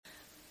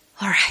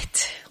All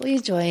right, will you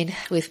join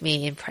with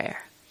me in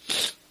prayer?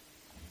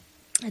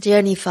 Dear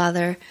Heavenly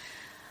Father,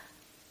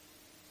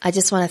 I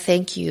just want to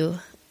thank you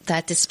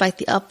that despite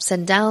the ups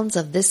and downs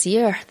of this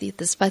year,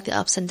 despite the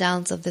ups and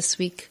downs of this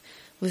week,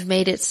 we've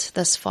made it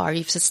thus far.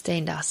 You've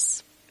sustained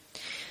us.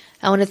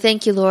 I want to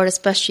thank you, Lord,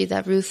 especially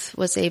that Ruth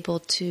was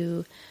able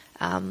to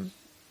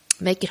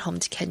make it home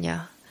to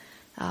Kenya,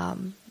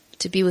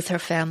 to be with her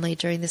family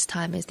during this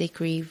time as they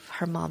grieve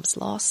her mom's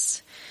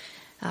loss.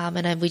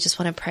 We just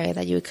want to pray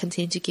that you would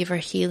continue to give her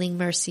healing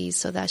mercies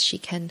so that she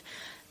can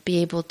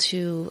be able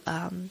to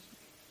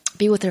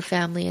be with her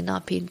family and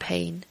not be in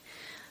pain.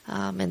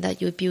 And that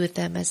you would be with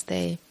them as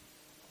they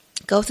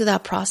go through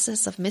that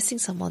process of missing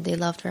someone they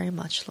loved very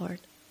much, Lord.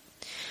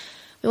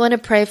 We want to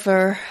pray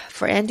for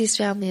Andy's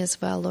family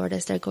as well, Lord,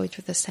 as they're going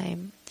through the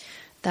same.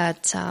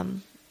 That,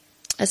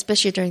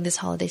 especially during this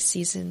holiday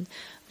season,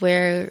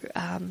 where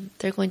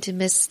they're going to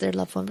miss their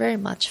loved one very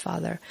much,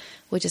 Father,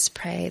 we just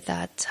pray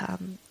that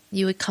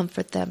you would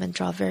comfort them and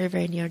draw very,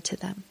 very near to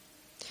them.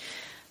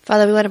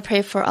 Father, we want to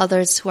pray for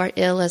others who are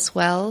ill as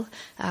well.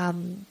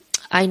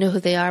 I know who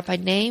they are by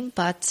name,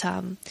 but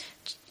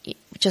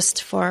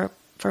just for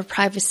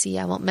privacy,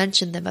 I won't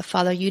mention them. But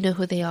Father, you know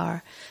who they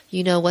are.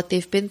 You know what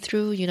they've been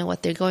through. You know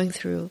what they're going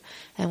through.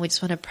 And we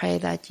just want to pray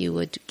that you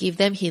would give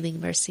them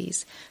healing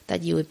mercies,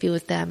 that you would be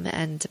with them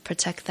and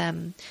protect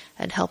them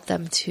and help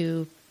them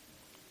to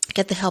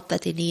get the help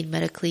that they need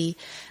medically,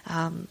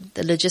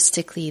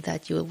 logistically,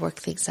 that you would work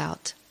things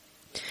out.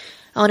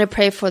 I want to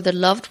pray for the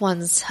loved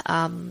ones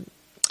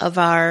of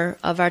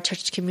our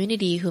church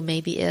community who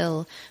may be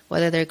ill,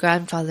 whether they're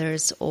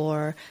grandfathers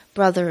or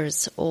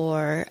brothers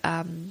or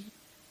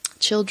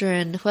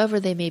children, whoever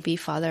they may be,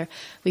 Father.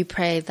 We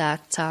pray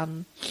that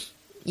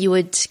you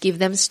would give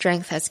them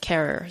strength as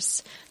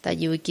carers, that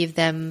you would give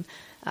them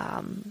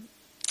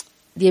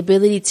the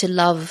ability to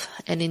love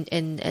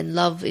and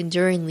love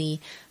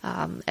enduringly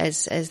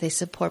as they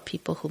support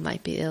people who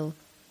might be ill.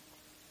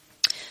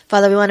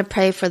 Father, we want to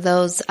pray for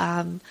those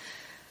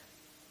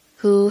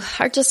who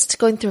are just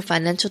going through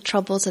financial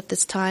troubles at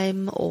this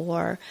time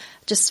or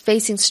just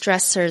facing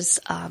stressors.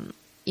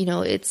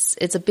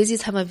 It's a busy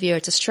time of year.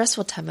 It's a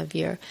stressful time of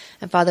year.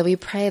 And Father, we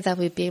pray that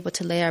we'd be able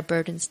to lay our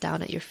burdens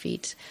down at your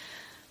feet.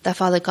 That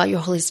Father God, your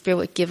Holy Spirit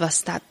would give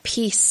us that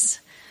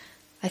peace.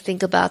 I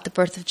think about the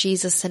birth of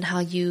Jesus and how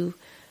you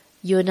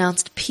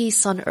announced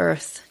peace on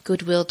earth,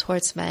 goodwill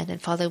towards men.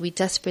 And Father, we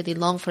desperately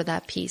long for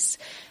that peace,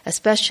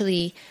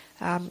 especially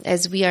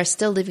as we are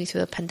still living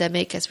through a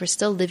pandemic, as we're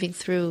still living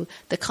through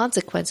the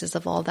consequences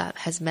of all that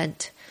has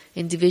meant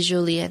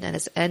individually and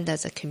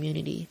as a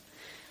community.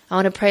 I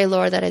want to pray,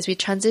 Lord, that as we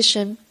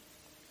transition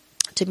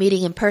to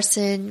meeting in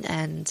person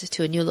and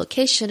to a new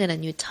location and a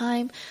new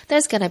time,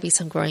 there's going to be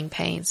some growing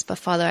pains. But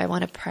Father, I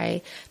want to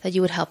pray that you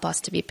would help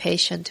us to be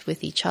patient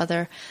with each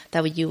other,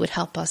 that you would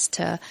help us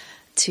to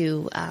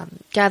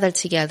gather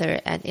together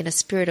and in a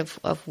spirit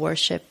of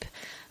worship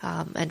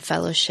and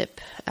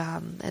fellowship,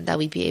 and that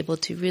we'd be able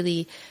to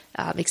really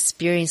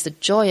experience the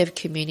joy of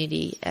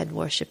community and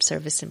worship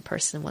service in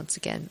person once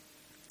again.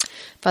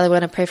 Father, we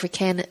want to pray for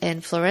Ken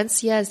and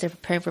Florencia as they're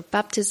preparing for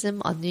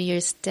baptism on New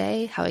Year's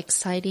Day. How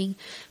exciting.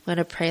 We want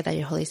to pray that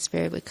your Holy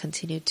Spirit would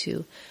continue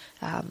to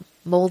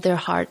mold their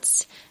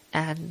hearts,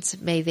 and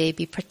may they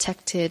be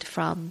protected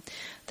from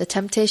the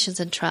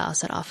temptations and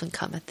trials that often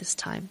come at this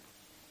time.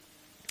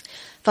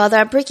 Father,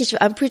 I'm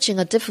preaching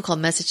a difficult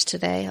message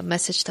today, a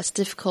message that's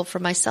difficult for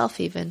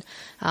myself even.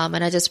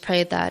 And I just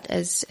pray that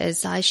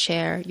as I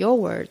share your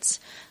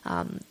words,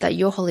 that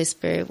your Holy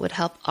Spirit would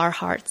help our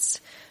hearts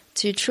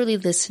to truly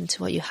listen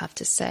to what you have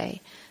to say,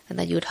 and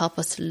that you would help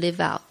us to live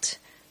out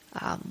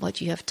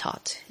what you have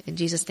taught. In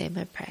Jesus' name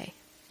I pray.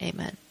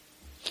 Amen.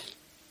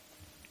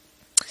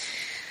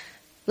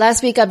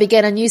 Last week I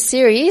began a new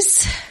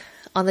series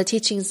on the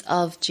teachings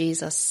of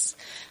Jesus,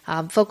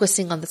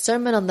 focusing on the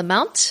Sermon on the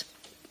Mount,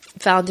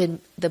 found in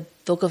the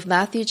book of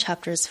Matthew,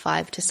 chapters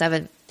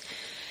 5-7.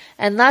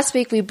 And last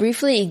week we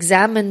briefly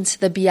examined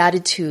the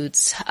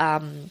Beatitudes,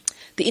 the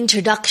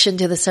introduction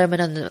to the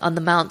Sermon on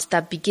the Mount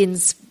that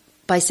begins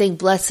by saying,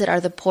 "Blessed are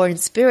the poor in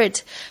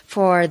spirit,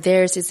 for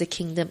theirs is the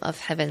kingdom of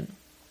heaven."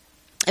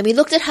 And we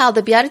looked at how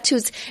the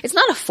Beatitudes, it's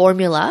not a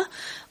formula,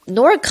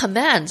 nor a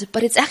command,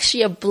 but it's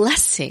actually a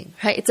blessing,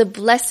 right? It's a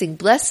blessing.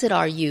 Blessed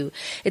are you.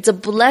 It's a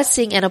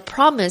blessing and a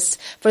promise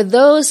for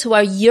those who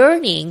are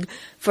yearning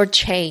for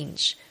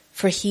change,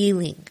 for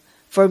healing,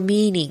 for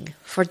meaning,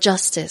 for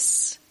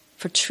justice,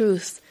 for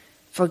truth,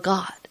 for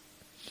God.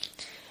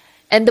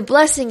 And the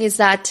blessing is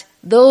that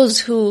those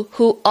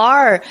who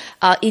are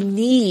in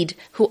need,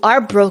 who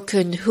are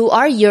broken, who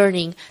are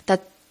yearning,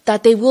 that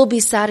they will be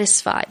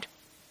satisfied,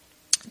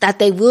 that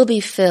they will be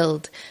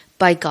filled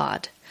by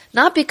God.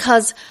 Not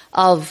because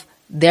of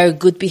their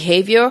good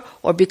behavior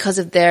or because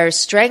of their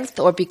strength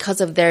or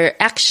because of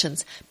their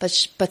actions,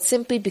 but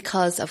simply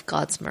because of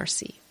God's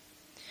mercy.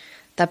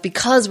 That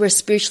because we're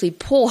spiritually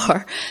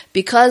poor,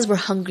 because we're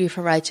hungry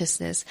for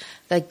righteousness,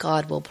 that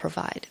God will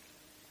provide.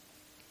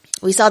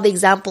 We saw the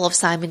example of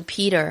Simon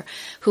Peter,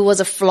 who was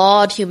a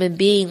flawed human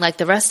being like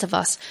the rest of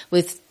us,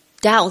 with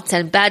doubts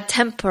and bad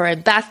temper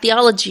and bad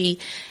theology.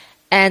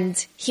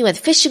 And he went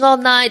fishing all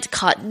night,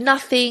 caught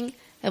nothing,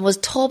 and was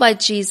told by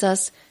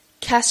Jesus,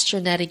 cast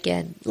your net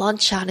again,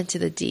 launch out into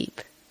the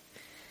deep.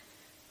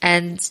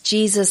 And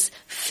Jesus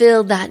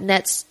filled that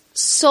net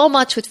so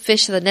much with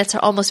fish that the nets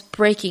are almost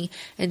breaking.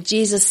 And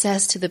Jesus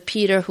says to the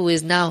Peter, who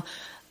is now,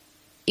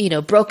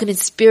 broken in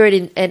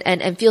spirit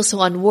and feels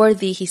so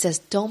unworthy, he says,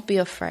 don't be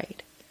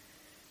afraid.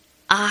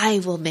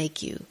 I will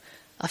make you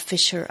a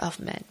fisher of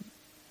men.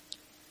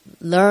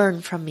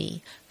 Learn from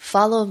me,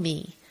 follow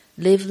me,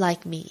 live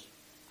like me.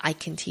 I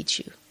can teach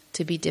you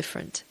to be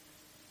different.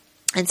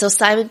 And so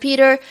Simon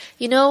Peter,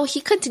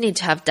 he continued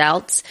to have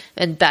doubts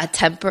and bad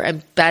temper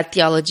and bad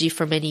theology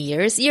for many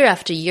years. Year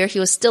after year, he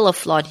was still a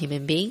flawed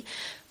human being.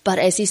 But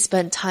as he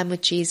spent time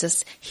with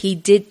Jesus, he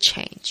did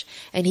change.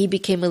 And he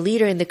became a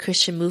leader in the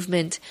Christian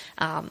movement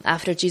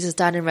after Jesus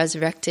died and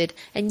resurrected.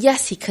 And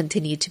yes, he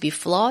continued to be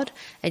flawed.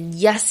 And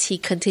yes, he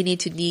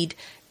continued to need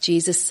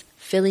Jesus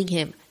filling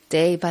him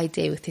day by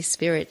day with his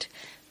Spirit.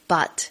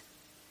 But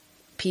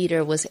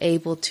Peter was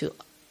able to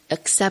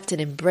accept and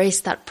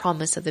embrace that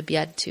promise of the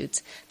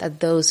Beatitudes,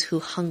 that those who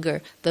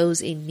hunger, those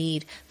in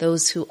need,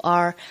 those who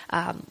are,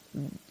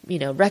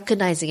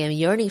 recognizing and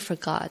yearning for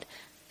God,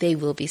 they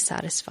will be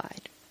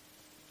satisfied.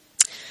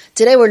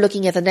 Today we're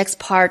looking at the next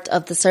part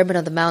of the Sermon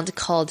on the Mount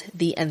called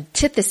the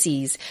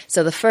antitheses.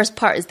 So the first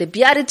part is the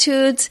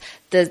Beatitudes.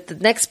 The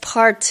next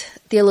part,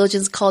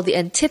 theologians call the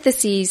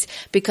antitheses,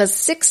 because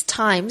 6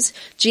 times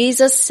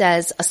Jesus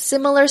says a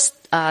similar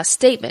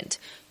statement.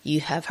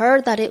 You have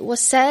heard that it was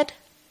said, ...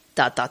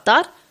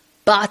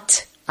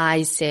 but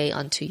I say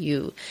unto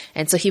you.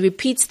 And so he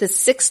repeats this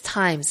 6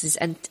 times,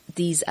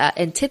 these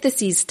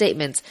antitheses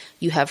statements.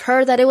 You have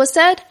heard that it was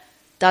said, ...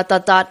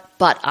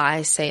 but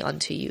I say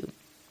unto you.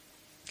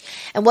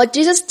 And what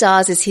Jesus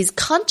does is he's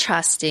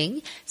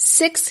contrasting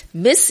 6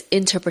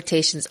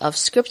 misinterpretations of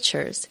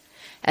scriptures,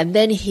 and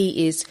then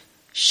he is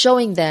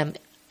showing them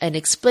and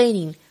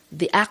explaining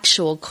the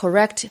actual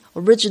correct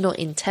original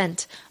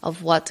intent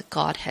of what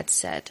God had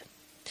said.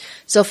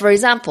 So for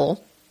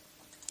example,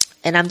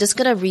 and I'm just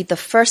going to read the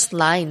first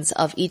lines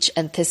of each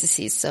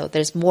antithesis. So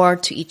there's more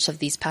to each of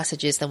these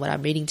passages than what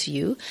I'm reading to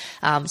you.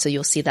 So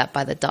you'll see that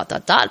by the ...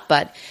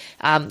 But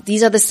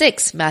these are the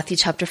 6. Matthew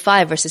chapter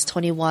 5, verses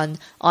 21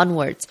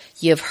 onwards.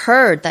 You have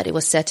heard that it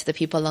was said to the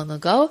people long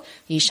ago,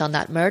 you shall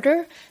not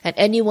murder, and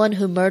anyone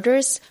who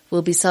murders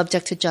will be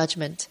subject to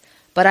judgment.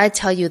 But I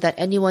tell you that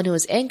anyone who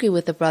is angry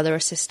with a brother or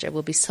sister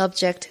will be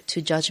subject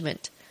to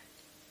judgment.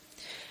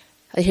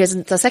 Here's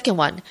the second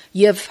one.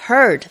 You have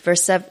heard,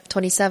 verse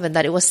 27,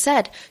 that it was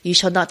said, you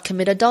shall not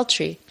commit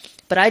adultery.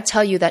 But I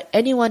tell you that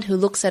anyone who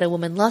looks at a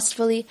woman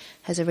lustfully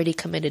has already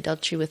committed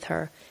adultery with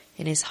her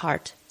in his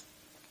heart.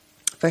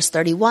 Verse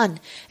 31,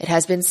 it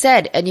has been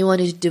said, anyone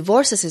who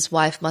divorces his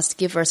wife must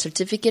give her a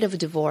certificate of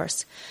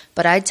divorce.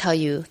 But I tell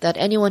you that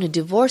anyone who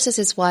divorces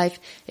his wife,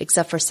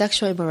 except for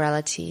sexual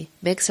immorality,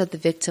 makes her the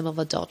victim of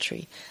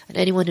adultery. And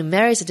anyone who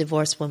marries a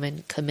divorced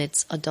woman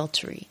commits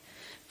adultery.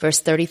 Verse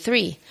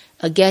 33,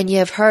 again you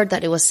have heard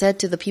that it was said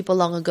to the people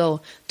long ago,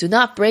 do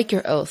not break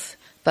your oath,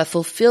 but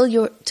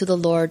fulfill to the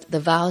Lord the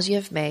vows you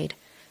have made.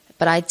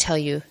 But I tell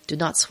you, do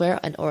not swear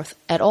an oath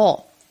at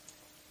all.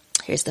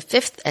 Here's the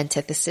 5th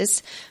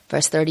antithesis,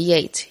 verse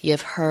 38. You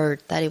have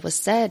heard that it was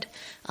said,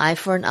 eye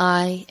for an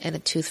eye and a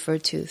tooth for a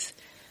tooth.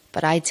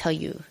 But I tell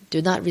you,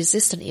 do not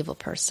resist an evil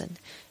person.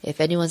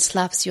 If anyone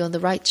slaps you on the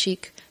right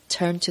cheek,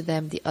 turn to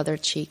them the other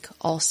cheek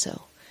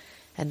also.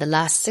 And the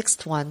last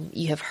 6th one,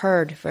 you have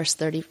heard, verse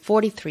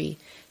 43,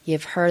 you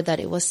have heard that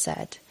it was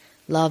said,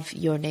 love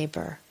your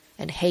neighbor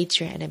and hate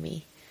your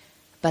enemy.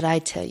 But I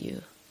tell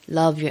you,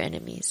 love your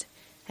enemies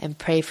and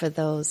pray for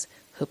those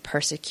who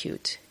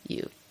persecute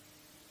you.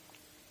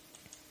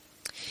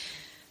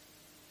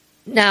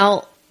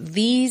 Now,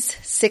 these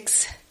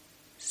 6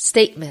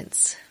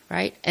 statements,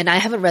 right? And I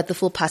haven't read the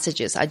full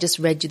passages. I just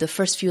read you the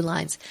first few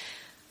lines.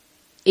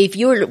 If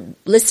you're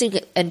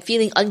listening and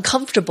feeling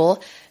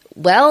uncomfortable,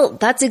 well,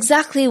 that's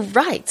exactly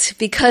right.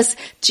 Because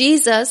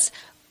Jesus,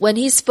 when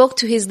he spoke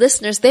to his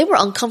listeners, they were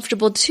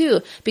uncomfortable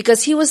too.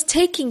 Because he was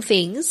taking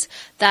things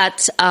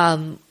that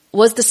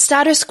was the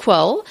status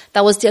quo,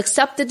 that was the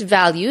accepted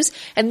values,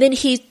 and then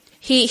he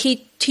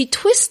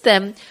twists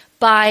them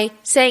by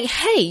saying,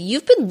 hey,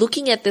 you've been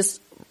looking at this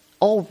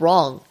all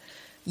wrong.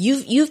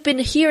 You've been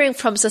hearing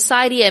from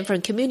society and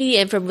from community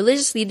and from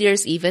religious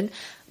leaders even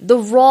the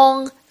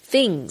wrong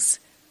things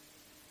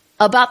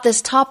about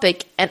this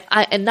topic,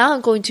 and now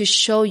I'm going to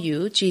show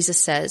you, Jesus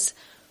says,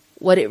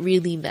 what it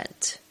really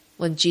meant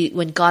when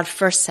God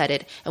first said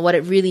it, and what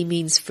it really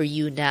means for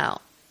you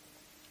now.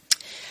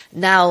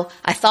 Now,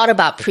 I thought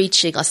about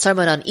preaching a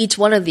sermon on each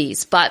one of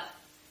these, but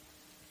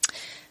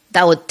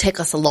that would take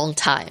us a long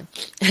time.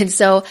 And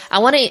so I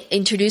want to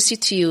introduce you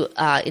to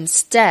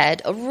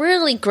instead a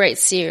really great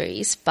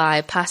series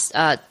by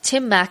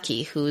Tim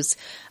Mackey, who's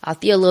a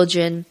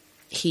theologian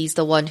He's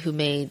the one who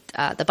made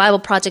the Bible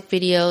Project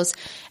videos,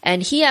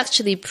 and he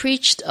actually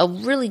preached a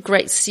really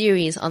great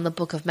series on the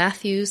book of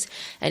Matthew.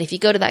 And if you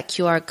go to that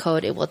QR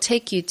code, it will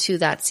take you to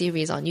that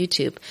series on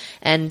YouTube.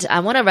 And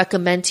I want to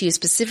recommend to you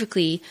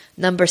specifically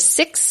number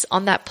 6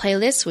 on that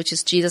playlist, which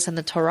is Jesus and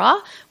the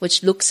Torah,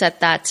 which looks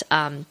at that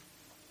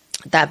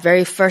that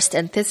very first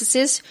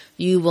antithesis.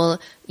 You've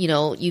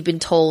been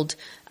told,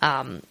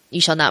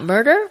 you shall not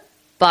murder,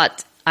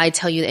 but I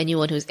tell you that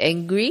anyone who's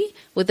angry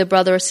with a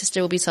brother or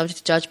sister will be subject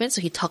to judgment.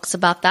 So he talks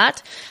about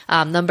that.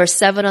 Number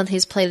 7 on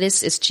his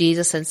playlist is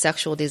Jesus and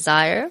sexual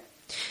desire,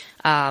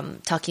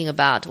 talking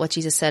about what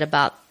Jesus said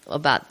about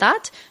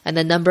that. And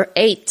then number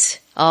 8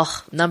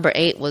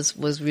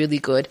 was really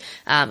good.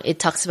 It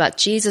talks about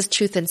Jesus,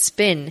 truth, and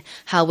spin.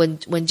 How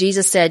when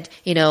Jesus said,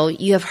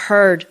 you have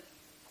heard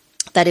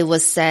that it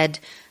was said,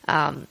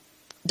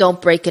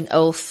 don't break an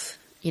oath,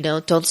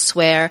 don't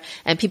swear.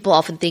 And people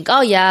often think,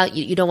 oh yeah,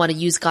 you don't want to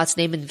use God's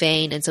name in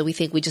vain. And so we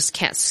think we just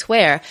can't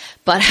swear.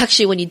 But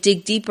actually when you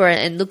dig deeper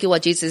and look at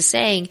what Jesus is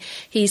saying,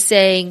 he's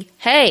saying,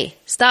 hey,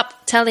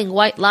 stop telling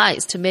white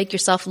lies to make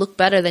yourself look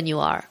better than you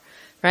are,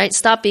 right?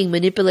 Stop being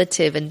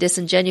manipulative and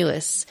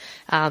disingenuous.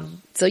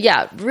 So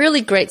yeah,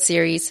 really great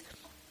series.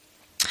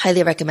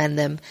 Highly recommend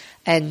them.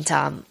 And,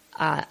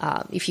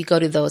 if you go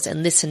to those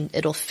and listen,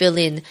 it'll fill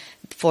in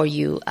for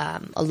you,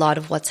 a lot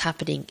of what's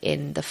happening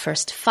in the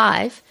first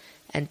 5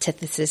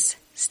 antithesis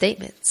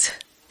statements.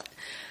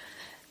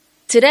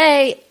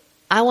 Today,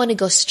 I want to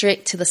go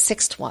straight to the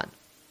 6th one,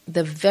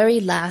 the very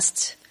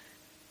last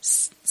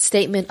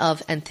statement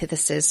of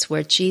antithesis,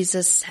 where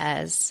Jesus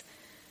says,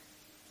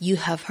 you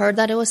have heard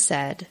that it was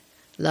said,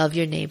 love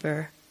your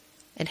neighbor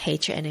and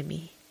hate your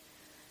enemy.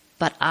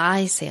 But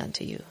I say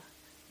unto you,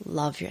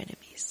 love your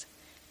enemies.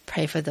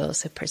 Pray for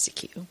those who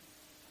persecute you.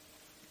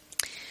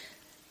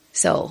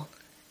 So,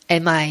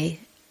 am I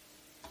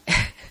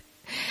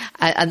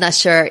I'm not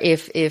sure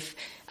if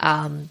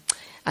I'm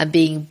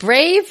being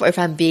brave or if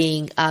I'm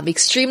being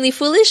extremely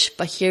foolish,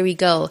 but here we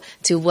go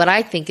to what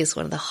I think is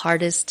one of the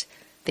hardest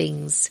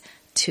things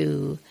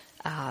to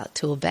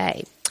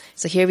obey.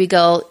 So here we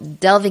go,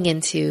 delving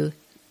into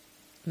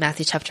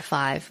Matthew chapter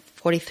 5,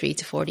 43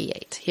 to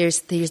 48.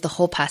 Here's the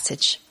whole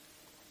passage.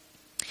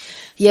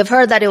 You have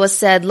heard that it was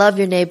said, love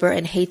your neighbor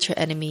and hate your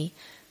enemy.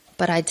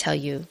 But I tell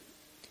you,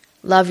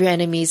 love your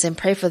enemies and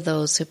pray for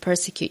those who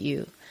persecute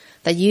you,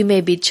 that you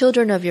may be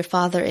children of your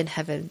Father in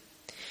heaven.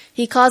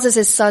 He causes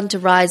his sun to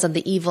rise on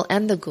the evil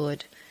and the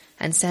good,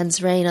 and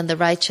sends rain on the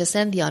righteous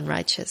and the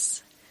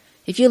unrighteous.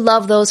 If you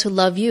love those who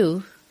love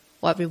you,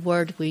 what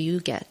reward will you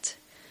get?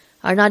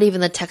 Are not even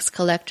the tax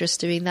collectors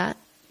doing that?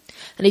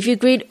 And if you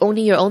greet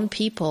only your own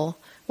people,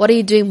 what are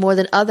you doing more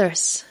than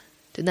others?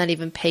 Do not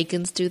even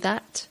pagans do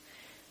that?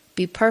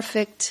 Be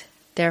perfect,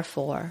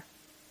 therefore,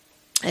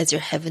 as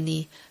your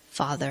heavenly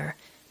Father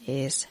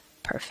is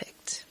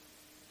perfect.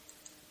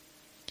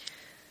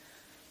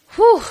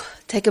 Whew,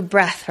 take a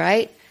breath,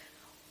 right?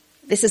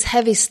 This is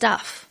heavy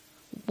stuff.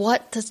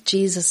 What does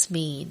Jesus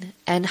mean?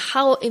 And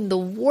how in the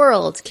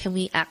world can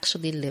we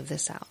actually live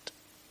this out?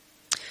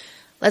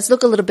 Let's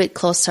look a little bit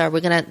closer. We're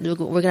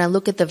gonna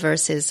look at the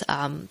verses,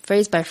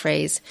 phrase by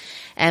phrase.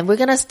 And we're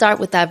gonna start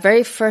with that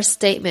very first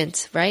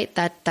statement, right?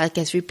 That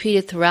gets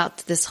repeated throughout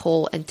this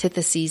whole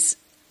antitheses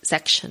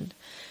section.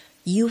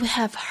 You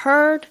have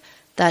heard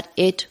that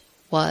it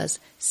was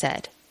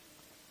said.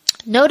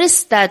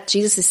 Notice that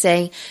Jesus is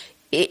saying,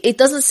 it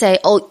doesn't say,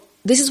 oh,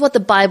 this is what the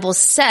Bible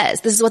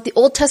says. This is what the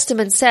Old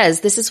Testament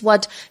says. This is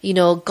what,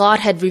 God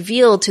had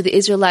revealed to the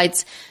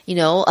Israelites,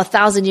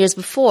 1,000 years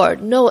before.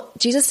 No,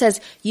 Jesus says,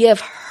 you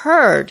have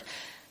heard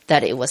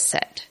that it was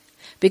said.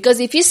 Because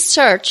if you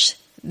search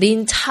the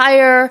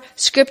entire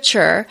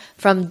scripture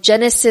from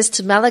Genesis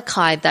to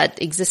Malachi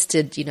that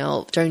existed,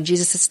 during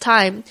Jesus'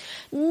 time,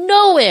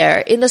 nowhere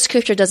in the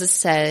scripture does it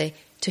say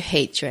to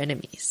hate your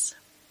enemies.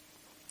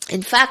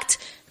 In fact,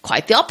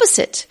 quite the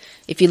opposite.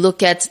 If you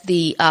look at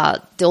the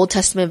Old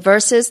Testament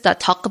verses that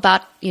talk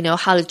about,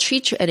 how to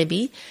treat your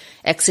enemy,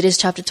 Exodus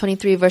chapter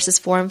 23 verses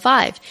 4 and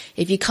 5.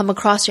 If you come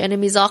across your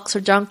enemy's ox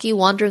or donkey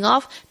wandering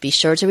off, be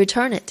sure to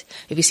return it.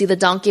 If you see the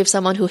donkey of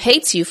someone who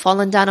hates you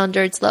fallen down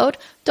under its load,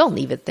 don't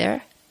leave it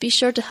there. Be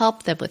sure to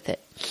help them with it.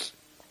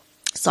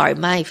 Sorry,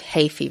 my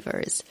hay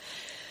fever is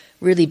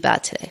really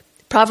bad today.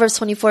 Proverbs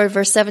 24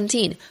 verse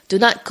 17. Do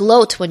not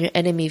gloat when your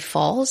enemy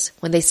falls.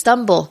 When they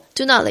stumble,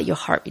 do not let your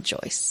heart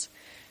rejoice.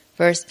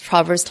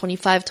 Proverbs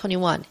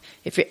 25:21.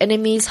 If your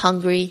enemy is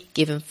hungry,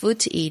 give him food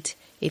to eat.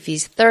 If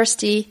he's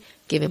thirsty,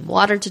 give him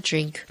water to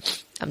drink.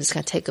 I'm just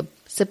going to take a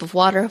sip of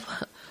water.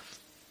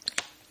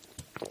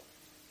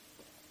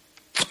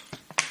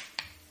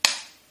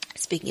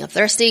 Speaking of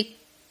thirsty.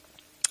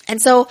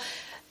 And so,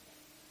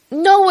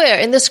 nowhere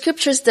in the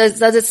scriptures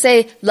does it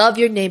say, love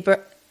your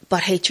neighbor,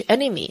 but hate your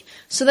enemy.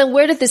 So then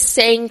where did this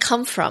saying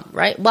come from,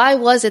 right? Why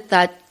was it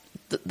that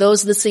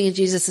those listening to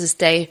Jesus'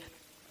 day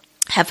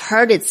have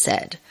heard it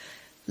said,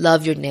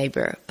 love your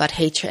neighbor, but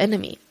hate your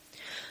enemy?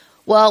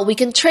 Well, we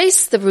can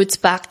trace the roots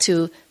back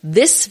to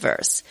this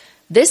verse.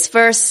 This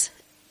verse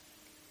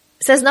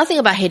says nothing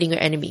about hating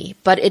your enemy,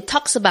 but it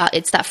talks about,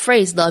 it's that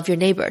phrase, love your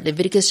neighbor.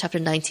 Leviticus chapter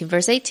 19,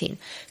 verse 18.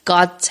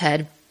 God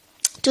said,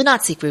 do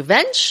not seek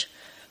revenge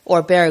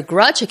or bear a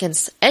grudge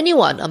against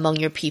anyone among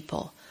your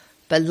people,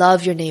 but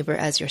love your neighbor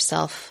as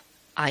yourself.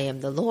 I am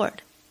the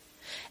Lord.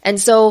 And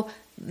so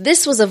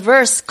this was a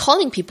verse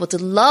calling people to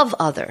love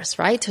others,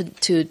 right?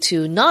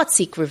 To not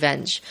seek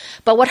revenge.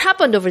 But what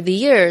happened over the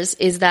years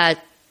is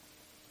that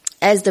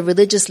as the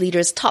religious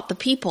leaders taught the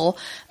people,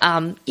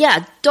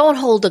 don't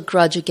hold a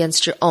grudge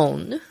against your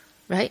own,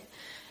 right?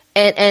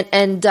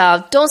 And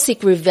don't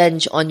seek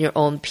revenge on your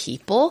own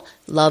people.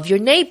 Love your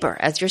neighbor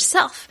as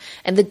yourself.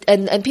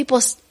 And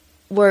people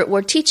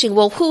were teaching,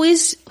 well, who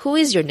is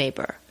your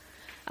neighbor?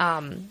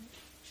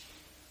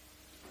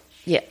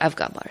 Yeah, I've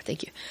got water.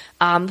 Thank you.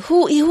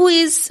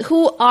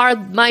 Who are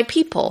my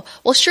people?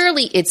 Well,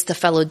 surely it's the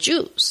fellow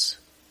Jews,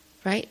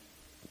 right?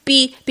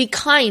 Be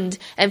kind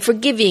and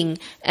forgiving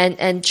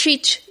and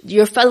treat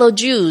your fellow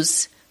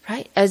Jews,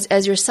 right,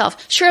 as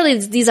yourself. Surely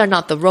these are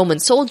not the Roman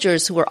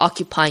soldiers who were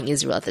occupying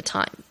Israel at the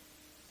time.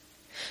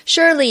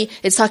 Surely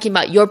it's talking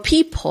about your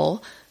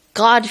people,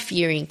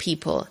 God-fearing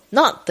people,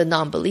 not the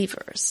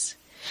non-believers.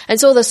 And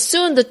so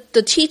soon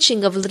the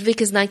teaching of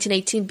Leviticus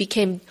 19:18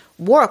 became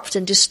warped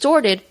and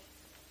distorted,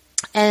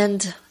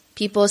 and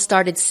people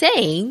started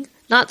saying,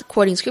 not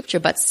quoting scripture,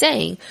 but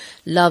saying,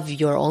 love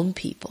your own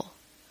people,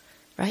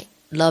 right?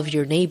 Love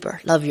your neighbor,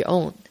 love your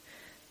own,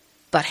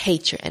 but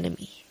hate your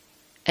enemy.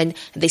 And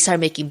they started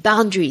making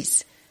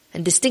boundaries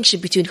and distinction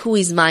between who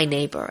is my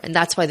neighbor. And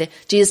that's why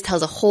Jesus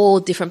tells a whole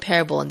different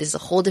parable, and this is a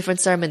whole different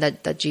sermon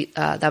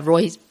that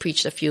Roy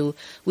preached a few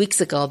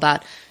weeks ago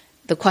about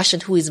the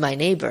question, who is my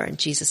neighbor? And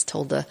Jesus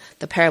told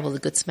the parable of the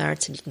Good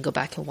Samaritan. You can go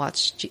back and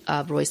watch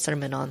Roy's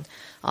sermon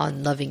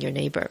on loving your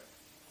neighbor.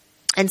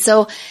 And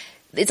so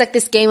it's like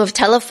this game of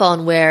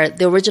telephone where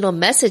the original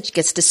message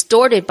gets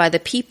distorted by the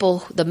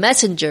people, the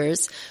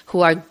messengers, who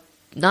are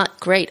not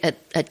great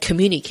at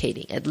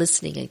communicating, at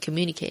listening and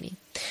communicating.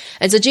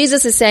 And so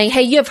Jesus is saying,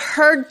 hey, you have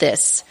heard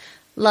this.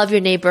 Love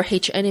your neighbor,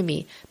 hate your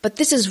enemy. But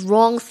this is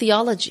wrong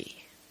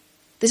theology.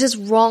 This is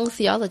wrong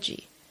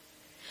theology.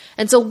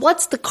 And so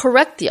what's the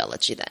correct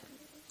theology then?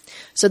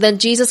 So then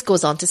Jesus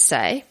goes on to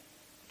say,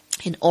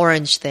 in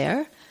orange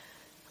there,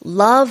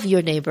 love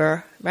your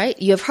neighbor, right?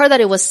 You have heard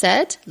that it was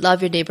said,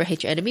 love your neighbor,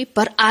 hate your enemy.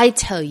 But I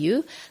tell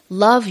you,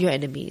 love your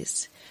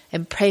enemies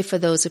and pray for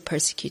those who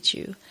persecute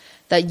you,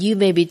 that you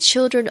may be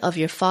children of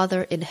your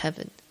Father in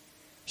heaven.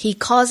 He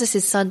causes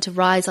his sun to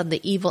rise on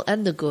the evil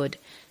and the good,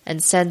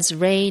 and sends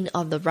rain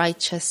on the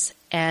righteous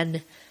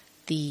and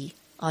the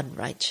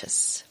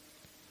unrighteous.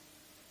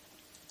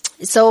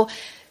 So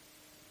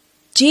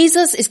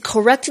Jesus is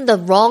correcting the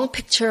wrong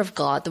picture of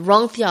God, the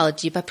wrong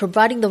theology, by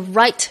providing the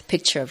right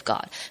picture of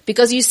God.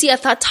 Because you see,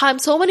 at that time,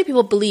 so many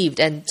people believed,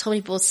 and so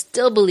many people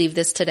still believe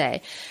this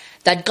today,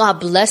 that God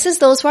blesses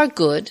those who are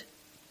good,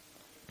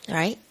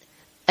 right?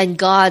 And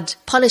God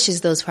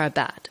punishes those who are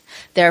bad.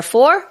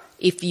 Therefore,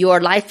 if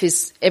your life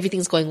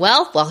everything's going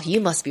well,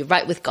 you must be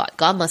right with God.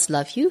 God must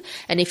love you.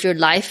 And if your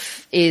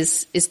life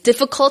is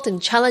difficult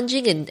and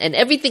challenging and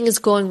everything is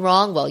going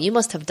wrong, you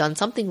must have done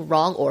something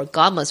wrong, or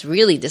God must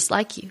really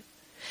dislike you.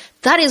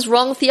 That is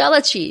wrong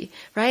theology,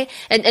 right?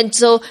 And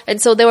so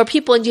there were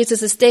people in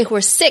Jesus' day who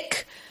were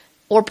sick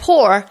or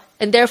poor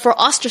and therefore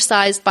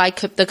ostracized by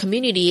the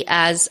community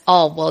as,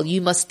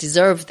 you must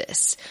deserve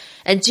this.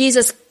 And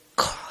Jesus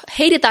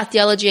hated that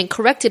theology and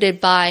corrected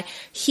it by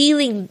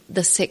healing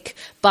the sick,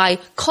 by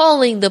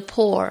calling the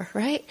poor,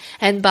 right?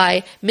 And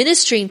by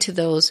ministering to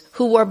those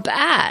who were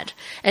bad.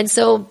 And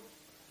so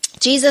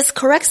Jesus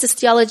corrects this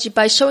theology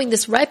by showing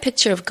this right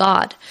picture of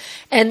God.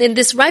 And in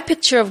this right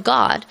picture of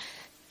God,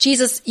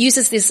 Jesus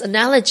uses this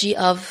analogy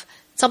of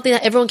something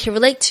that everyone can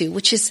relate to,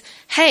 which is,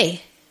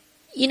 hey,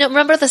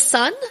 remember the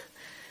sun?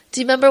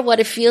 Do you remember what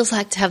it feels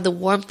like to have the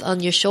warmth on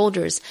your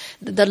shoulders,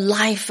 the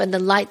life and the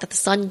light that the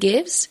sun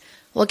gives?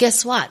 Well,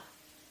 guess what?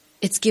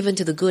 It's given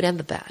to the good and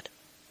the bad.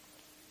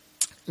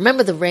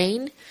 Remember the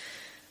rain?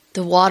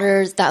 The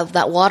waters,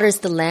 that waters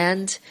the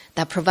land,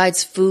 that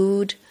provides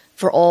food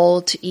for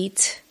all to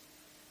eat.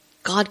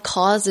 God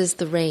causes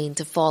the rain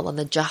to fall on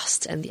the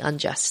just and the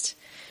unjust.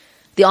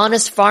 The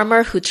honest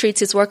farmer who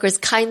treats his workers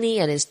kindly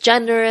and is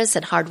generous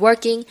and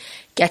hardworking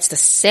gets the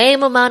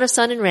same amount of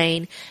sun and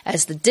rain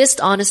as the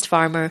dishonest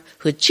farmer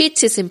who cheats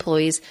his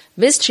employees,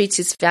 mistreats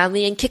his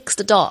family, and kicks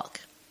the dog.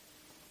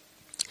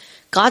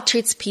 God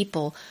treats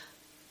people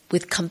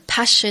with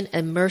compassion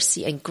and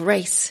mercy and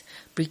grace,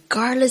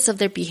 regardless of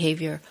their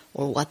behavior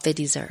or what they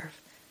deserve.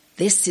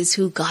 This is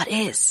who God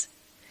is.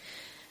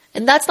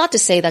 And that's not to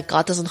say that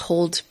God doesn't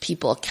hold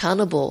people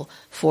accountable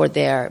for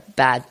their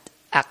bad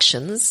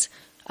actions.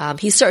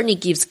 He certainly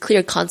gives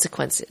clear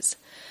consequences.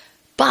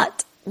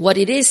 But what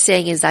it is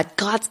saying is that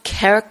God's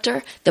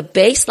character, the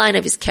baseline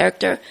of his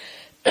character,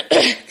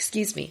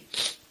 excuse me.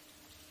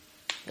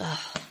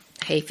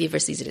 Hay fever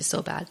season is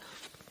so bad.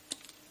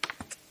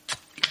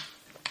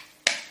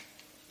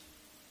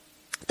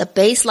 The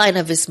baseline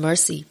of his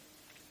mercy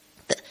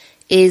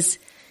is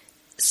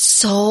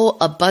so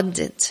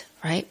abundant,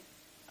 right?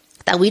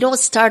 That we don't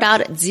start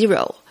out at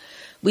zero.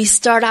 We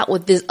start out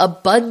with this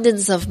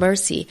abundance of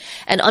mercy,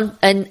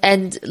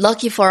 and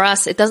lucky for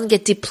us, it doesn't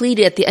get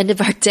depleted at the end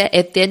of our day,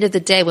 at the end of the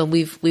day when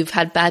we've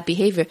had bad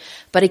behavior,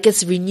 but it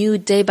gets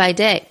renewed day by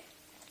day.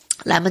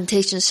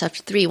 Lamentations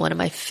chapter 3, one of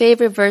my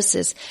favorite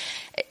verses.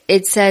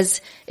 It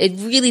says, it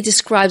really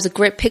describes a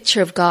great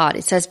picture of God.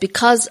 It says,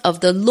 because of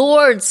the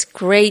Lord's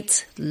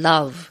great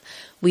love,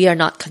 we are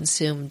not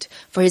consumed,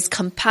 for his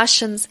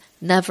compassions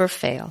never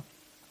fail.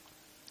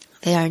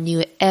 They are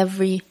new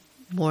every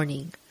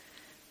morning.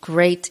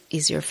 Great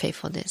is your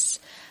faithfulness.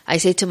 I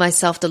say to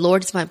myself, the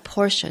Lord is my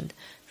portion,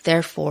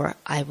 therefore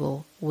I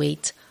will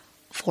wait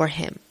for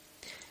him.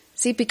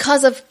 See,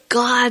 because of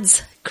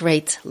God's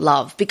great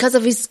love, because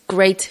of his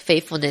great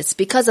faithfulness,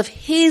 because of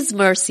his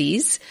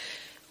mercies,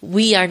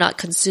 we are not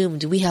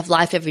consumed. We have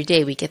life every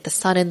day. We get the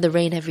sun and the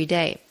rain every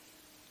day.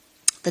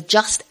 The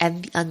just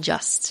and the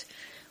unjust,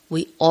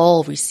 we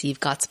all receive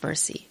God's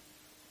mercy.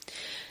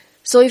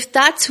 So if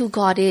that's who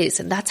God is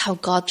and that's how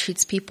God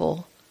treats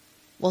people,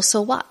 well,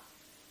 so what?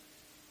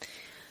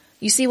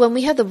 You see, when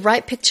we have the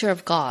right picture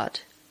of God,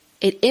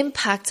 it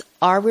impacts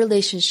our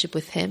relationship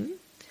with him,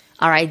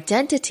 our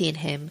identity in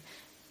him,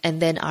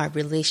 and then our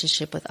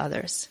relationship with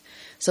others.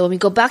 So when we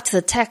go back to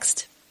the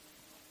text,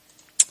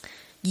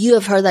 you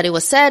have heard that it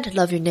was said,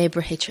 love your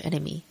neighbor, hate your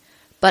enemy.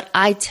 But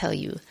I tell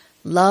you,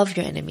 love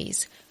your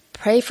enemies,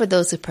 pray for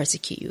those who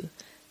persecute you,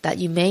 that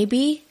you may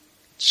be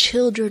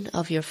children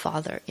of your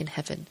Father in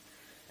heaven.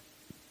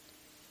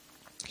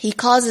 He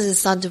causes his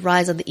sun to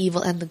rise on the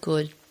evil and the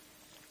good,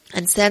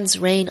 and sends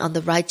rain on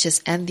the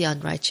righteous and the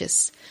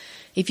unrighteous.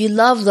 If you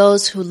love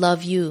those who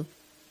love you,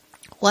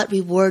 what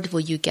reward will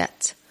you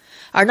get?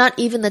 Are not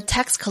even the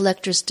tax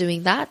collectors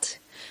doing that?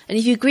 And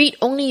if you greet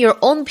only your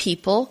own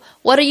people,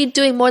 what are you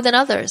doing more than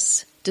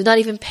others? Do not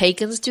even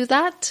pagans do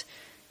that?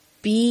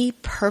 Be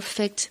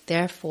perfect,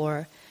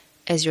 therefore,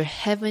 as your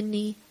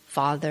heavenly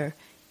Father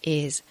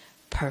is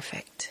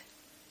perfect.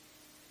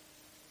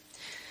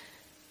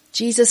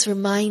 Jesus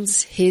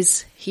reminds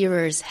his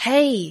hearers,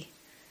 hey,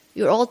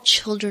 you're all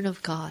children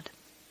of God.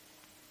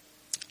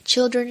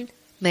 Children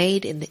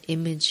made in the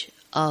image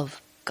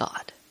of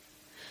God.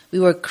 We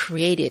were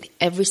created,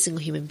 every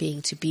single human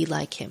being, to be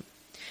like him.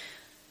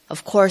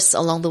 Of course,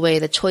 along the way,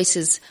 the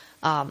choices,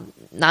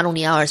 not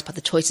only ours, but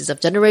the choices of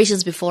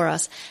generations before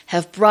us,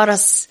 have brought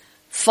us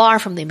far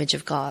from the image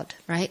of God,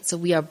 right? So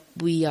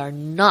we are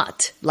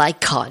not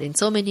like God in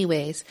so many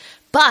ways.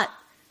 But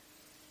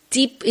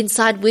deep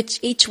inside which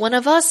each one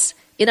of us,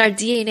 in our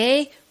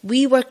DNA,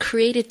 we were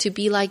created to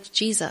be like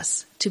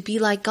Jesus, to be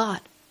like God.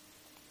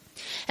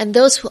 And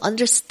those who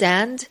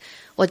understand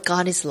what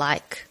God is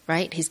like,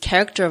 right? His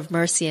character of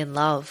mercy and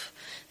love,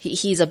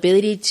 his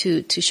ability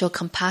to show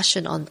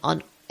compassion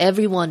on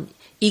everyone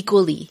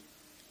equally,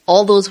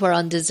 all those who are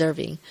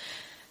undeserving.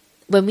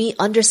 When we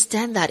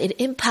understand that, it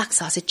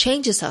impacts us, it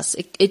changes us,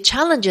 it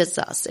challenges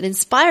us, it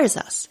inspires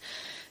us.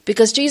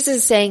 Because Jesus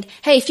is saying,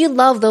 hey, if you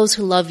love those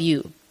who love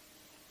you,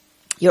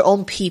 your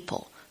own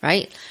people,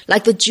 right?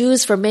 Like the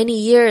Jews for many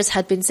years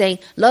had been saying,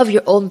 love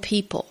your own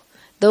people,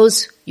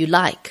 those you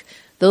like,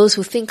 those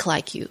who think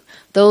like you,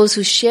 those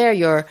who share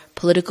your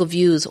political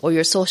views or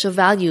your social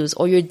values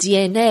or your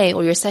DNA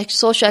or your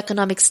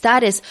socioeconomic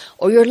status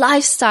or your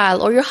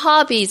lifestyle or your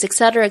hobbies,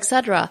 etc.,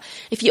 etc.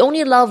 If you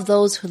only love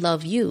those who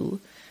love you,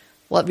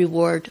 what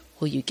reward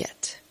will you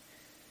get?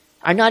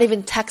 Are not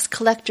even tax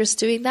collectors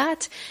doing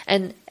that?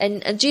 And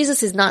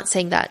Jesus is not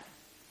saying that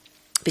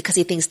because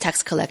he thinks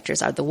tax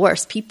collectors are the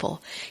worst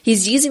people.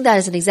 He's using that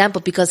as an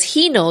example because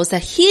he knows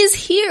that his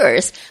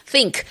hearers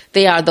think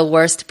they are the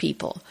worst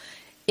people.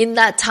 In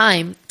that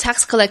time,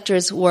 tax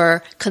collectors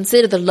were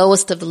considered the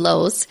lowest of the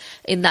lows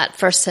in that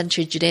first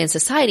century Judean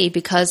society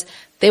because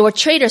they were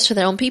traitors to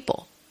their own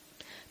people.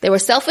 They were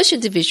selfish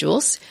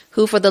individuals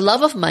who, for the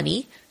love of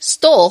money,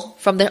 stole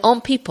from their own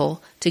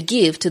people to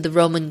give to the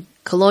Roman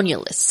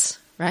colonialists,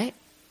 right?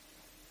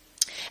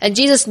 And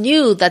Jesus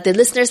knew that the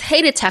listeners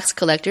hated tax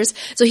collectors,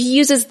 so he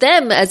uses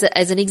them as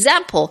an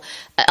example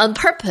on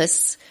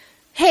purpose.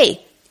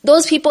 Hey,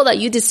 those people that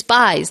you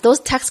despise, those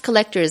tax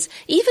collectors,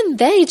 even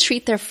they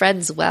treat their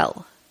friends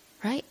well,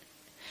 right?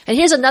 And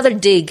here's another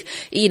dig.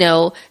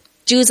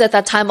 Jews at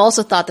that time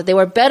also thought that they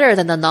were better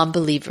than the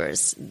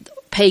non-believers,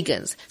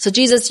 pagans. So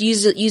Jesus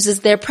uses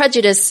their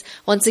prejudice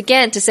once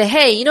again to say,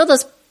 hey,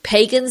 those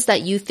pagans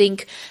that you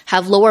think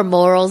have lower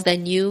morals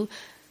than you,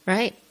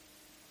 right?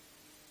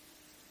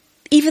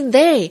 Even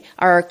they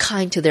are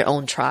kind to their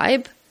own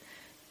tribe.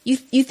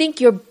 You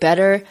think you're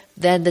better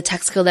than the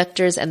tax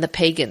collectors and the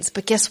pagans.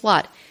 But guess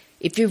what?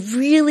 If you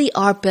really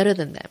are better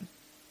than them,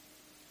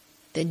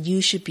 then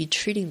you should be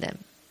treating them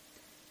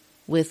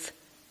with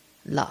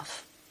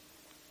love.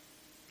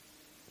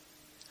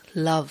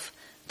 Love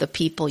the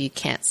people you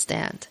can't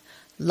stand.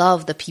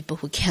 Love the people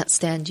who can't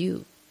stand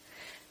you.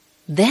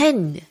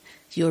 Then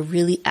you're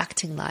really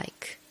acting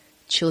like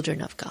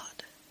children of God.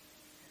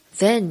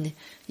 Then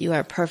you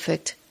are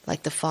perfect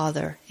like the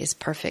Father is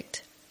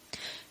perfect.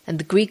 And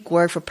the Greek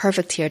word for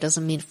perfect here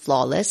doesn't mean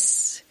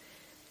flawless.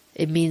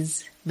 It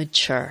means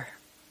mature.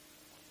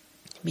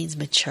 It means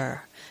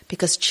mature.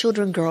 because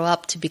children grow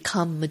up to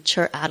become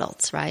mature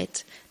adults,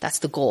 right? That's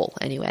the goal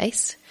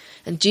anyways.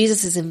 And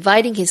Jesus is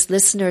inviting his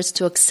listeners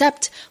to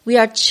accept we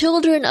are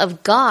children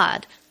of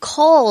God,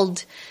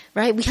 called,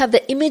 right? We have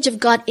the image of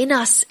God in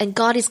us, and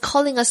God is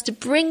calling us to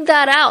bring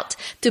that out,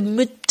 to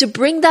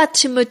bring that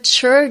to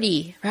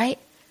maturity, right?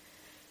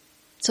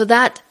 So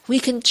that we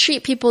can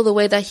treat people the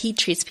way that he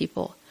treats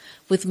people,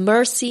 with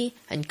mercy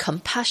and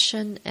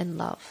compassion and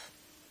love.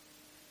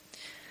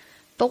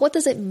 But what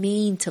does it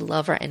mean to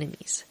love our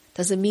enemies?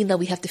 Does it mean that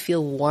we have to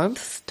feel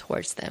warmth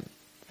towards them,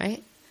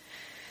 right?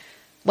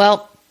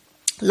 Well,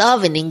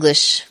 love in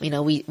English,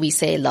 we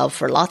say love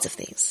for lots of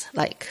things.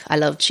 Like, I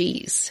love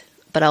cheese,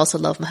 but I also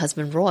love my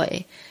husband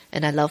Roy,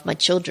 and I love my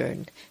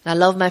children, and I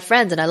love my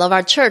friends, and I love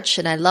our church,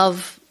 and I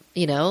love,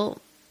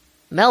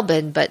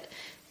 Melbourne, but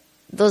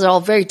those are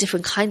all very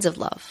different kinds of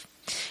love.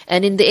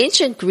 And in the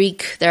ancient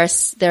Greek,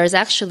 there's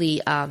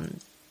actually,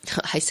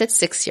 I said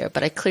 6 here,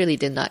 but I clearly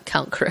did not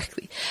count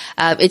correctly.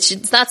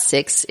 It's not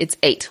 6, it's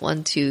 8.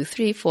 1, 2,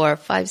 3, 4,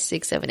 5,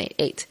 6, 7, 8.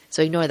 8.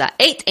 So ignore that.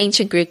 8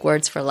 ancient Greek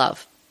words for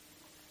love.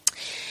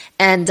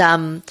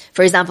 And,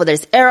 for example,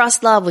 there's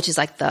eros love, which is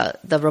like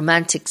the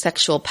romantic,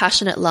 sexual,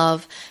 passionate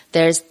love.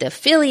 There's the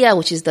philia,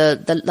 which is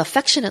the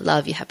affectionate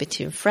love you have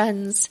between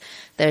friends.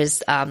 There's,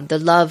 the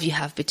love you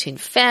have between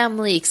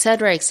family,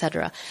 etc.,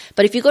 etc.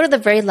 But if you go to the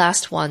very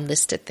last one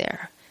listed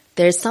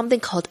there's something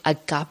called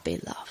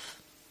agape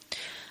love.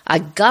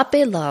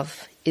 Agape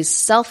love is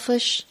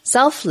selfless,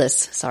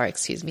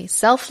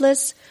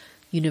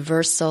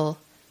 universal,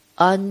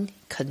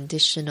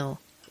 unconditional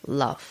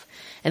love.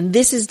 And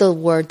this is the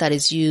word that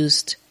is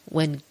used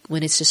when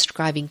it's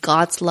describing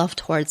God's love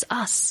towards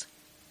us.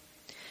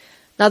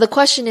 Now the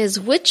question is,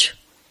 which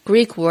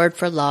Greek word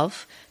for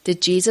love did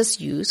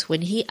Jesus use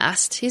when he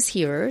asked his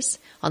hearers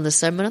on the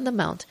Sermon on the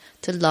Mount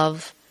to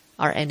love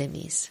our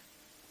enemies?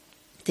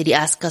 Did he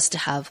ask us to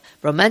have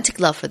romantic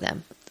love for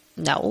them?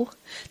 No.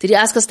 Did he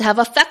ask us to have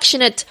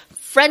affectionate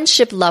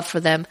friendship love for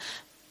them?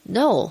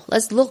 No.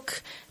 Let's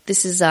look.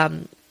 This is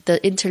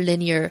the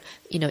interlinear,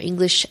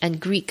 English and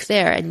Greek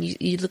there, and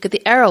you look at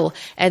the arrow,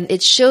 and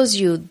it shows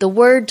you the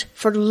word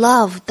for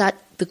love,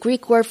 that the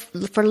Greek word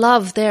for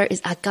love there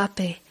is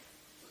agape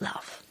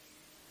love.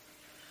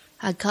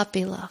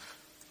 Agape love.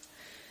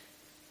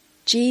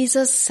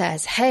 Jesus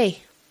says,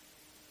 hey,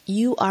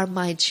 you are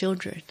my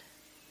children,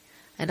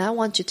 and I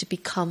want you to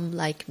become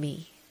like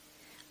me.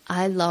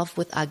 I love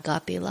with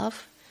agape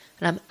love,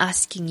 and I'm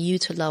asking you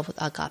to love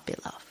with agape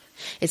love.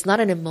 It's not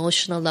an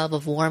emotional love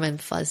of warm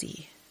and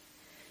fuzzy.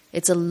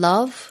 It's a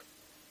love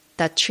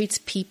that treats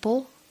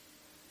people,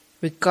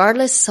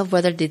 regardless of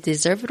whether they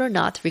deserve it or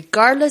not,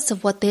 regardless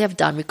of what they have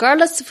done,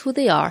 regardless of who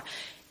they are.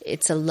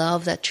 It's a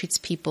love that treats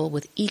people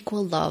with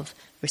equal love,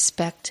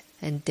 respect,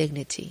 and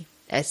dignity,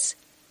 as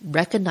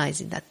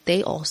recognizing that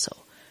they also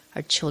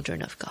are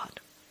children of God.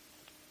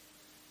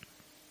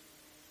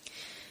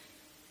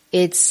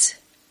 It's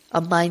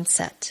a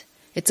mindset.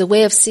 It's a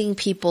way of seeing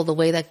people the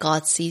way that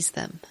God sees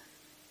them.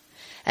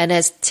 And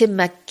as Tim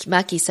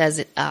Mackie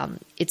says,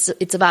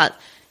 it's about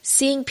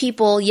seeing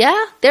people,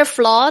 yeah, they're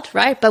flawed,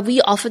 right? But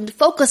we often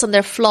focus on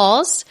their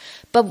flaws,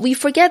 but we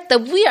forget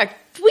that we are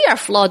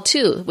flawed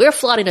too. We're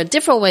flawed in a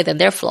different way than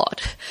they're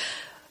flawed.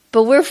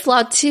 But we're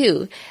flawed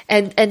too.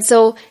 And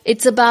so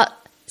it's about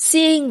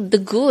seeing the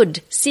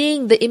good,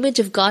 seeing the image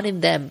of God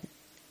in them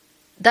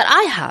that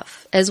I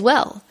have as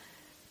well.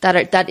 That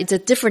it's a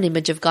different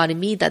image of God in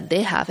me that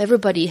they have.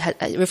 Everybody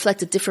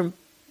reflects a different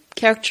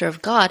character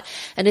of God,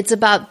 and it's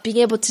about being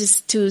able to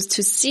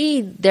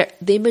see the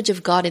image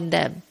of God in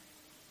them.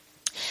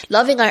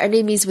 Loving our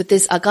enemies with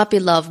this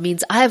agape love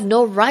means I have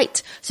no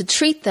right to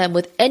treat them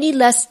with any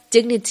less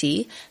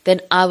dignity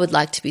than I would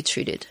like to be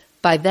treated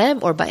by them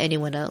or by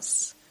anyone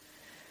else.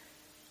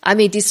 I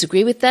may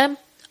disagree with them.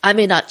 I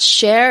may not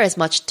share as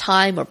much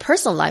time or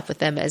personal life with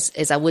them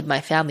as I would my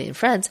family and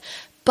friends,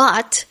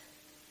 but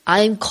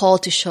I am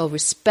called to show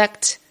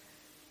respect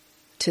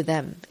to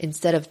them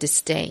instead of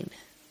disdain,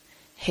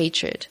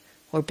 hatred,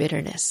 or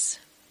bitterness.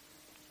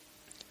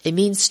 It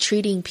means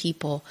treating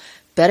people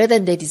better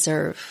than they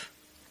deserve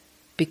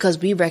because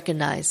we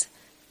recognize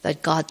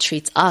that God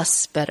treats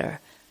us better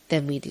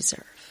than we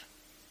deserve.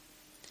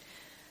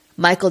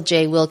 Michael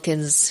J.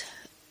 Wilkins,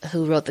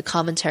 who wrote the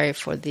commentary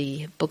for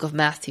the book of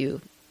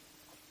Matthew,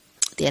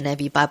 the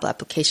NIV Bible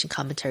Application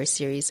Commentary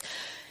series,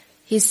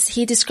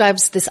 he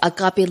describes this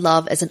agape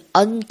love as an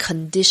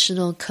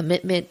unconditional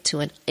commitment to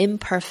an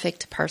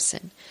imperfect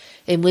person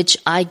in which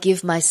I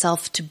give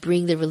myself to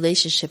bring the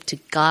relationship to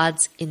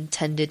God's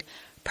intended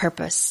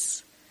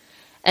purpose.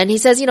 And he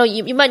says,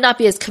 you might not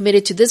be as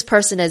committed to this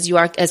person as you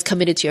are as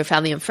committed to your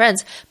family and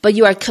friends, but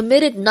you are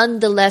committed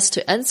nonetheless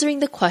to answering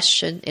the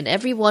question in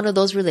every one of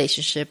those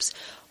relationships,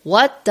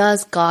 what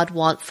does God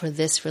want for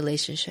this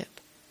relationship?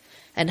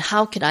 And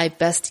how can I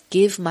best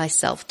give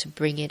myself to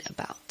bring it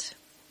about?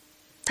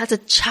 That's a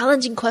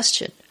challenging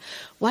question,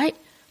 right?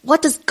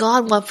 What does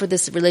God want for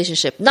this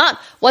relationship? Not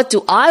what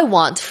do I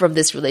want from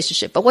this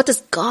relationship, but what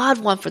does God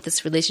want for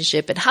this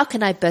relationship? And how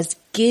can I best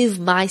give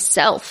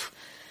myself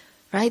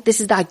right?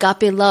 This is the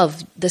agape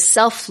love, the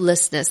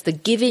selflessness, the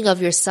giving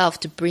of yourself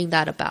to bring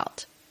that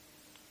about.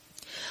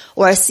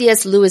 Or as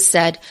C.S. Lewis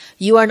said,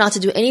 you are not to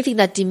do anything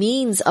that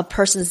demeans a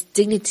person's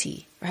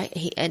dignity,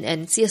 right?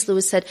 And C.S.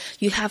 Lewis said,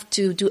 you have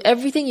to do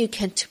everything you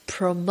can to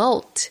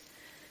promote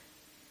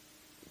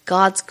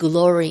God's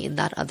glory in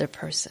that other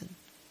person,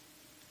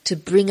 to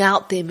bring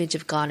out the image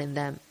of God in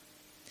them.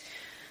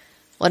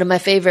 One of my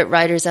favorite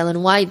writers,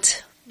 Ellen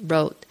White,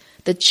 wrote,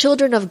 "The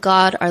children of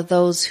God are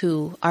those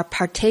who are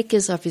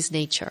partakers of His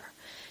nature.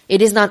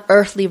 It is not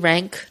earthly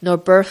rank, nor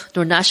birth,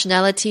 nor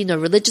nationality, nor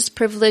religious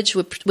privilege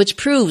which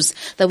proves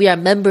that we are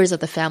members of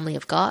the family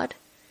of God.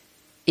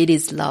 It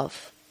is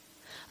love.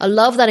 A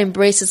love that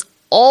embraces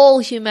all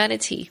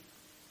humanity.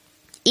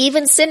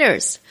 Even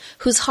sinners,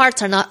 whose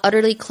hearts are not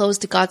utterly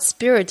closed to God's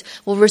Spirit,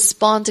 will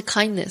respond to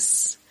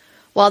kindness.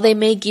 While they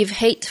may give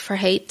hate for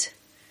hate,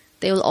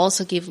 they will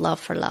also give love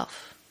for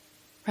love."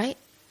 Right?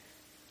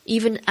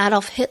 Even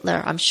Adolf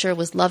Hitler, I'm sure,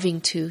 was loving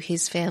to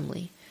his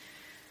family.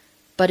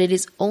 But it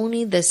is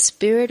only the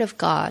Spirit of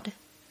God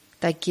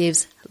that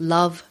gives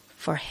love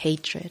for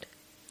hatred.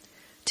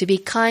 To be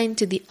kind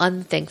to the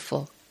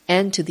unthankful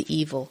and to the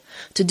evil.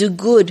 To do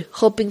good,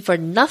 hoping for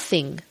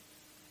nothing,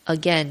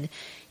 again,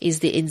 is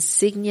the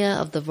insignia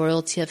of the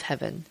royalty of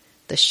heaven,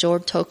 the sure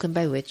token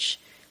by which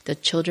the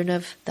children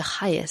of the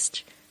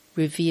highest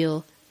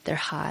reveal their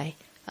high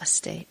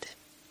estate.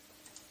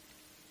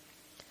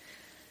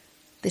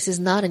 This is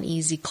not an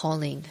easy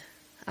calling.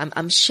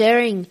 I'm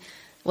sharing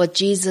what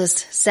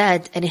Jesus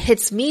said, and it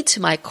hits me to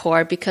my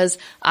core because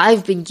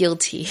I've been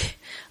guilty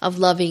of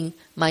loving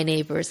my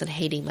neighbors and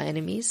hating my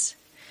enemies.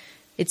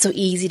 It's so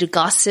easy to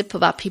gossip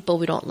about people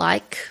we don't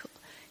like.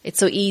 It's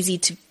so easy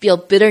to feel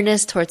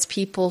bitterness towards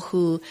people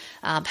who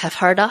have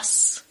hurt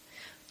us,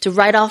 to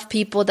write off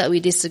people that we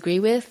disagree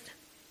with.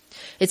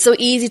 It's so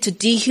easy to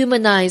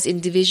dehumanize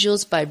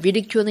individuals by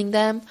ridiculing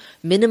them,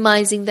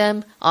 minimizing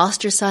them,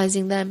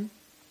 ostracizing them.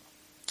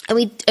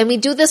 And we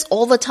do this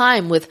all the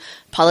time with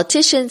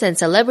politicians and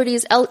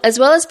celebrities, as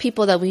well as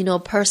people that we know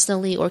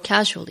personally or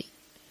casually.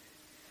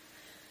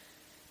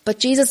 But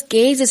Jesus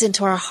gazes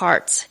into our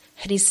hearts,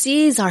 and He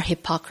sees our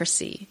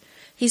hypocrisy.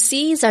 He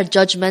sees our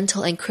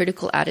judgmental and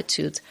critical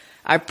attitudes,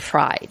 our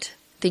pride,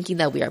 thinking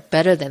that we are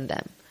better than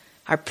them,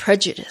 our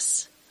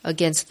prejudice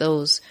against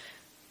those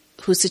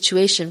whose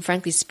situation,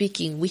 frankly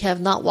speaking, we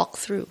have not walked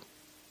through.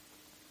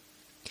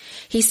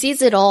 He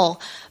sees it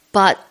all,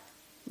 but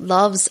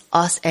loves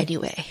us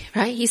anyway,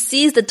 right? He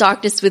sees the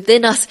darkness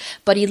within us,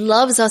 but He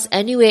loves us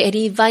anyway, and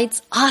He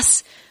invites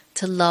us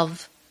to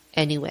love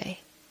anyway.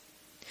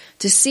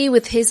 To see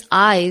with His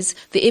eyes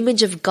the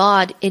image of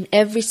God in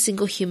every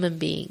single human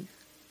being.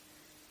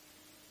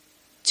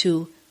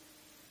 To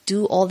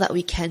do all that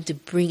we can to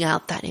bring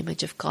out that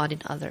image of God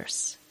in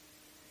others.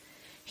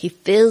 He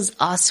fills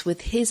us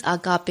with His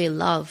agape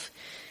love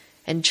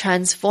and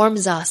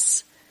transforms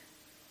us,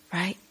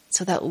 right?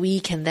 So that we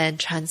can then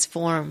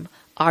transform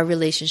our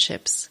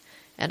relationships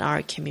and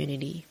our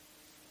community.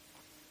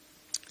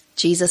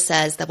 Jesus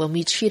says that when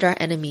we treat our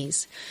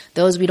enemies,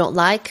 those we don't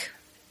like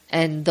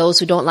and those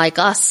who don't like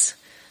us,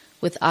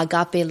 with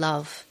agape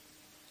love,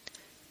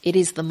 it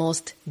is the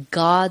most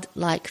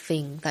God-like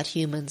thing that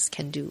humans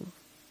can do.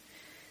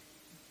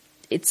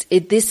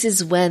 This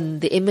is when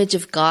the image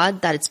of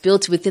God that is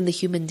built within the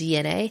human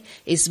DNA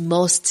is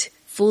most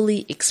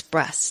fully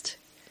expressed,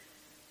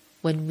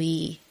 when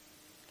we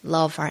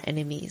love our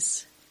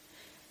enemies.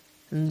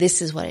 And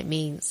this is what it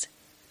means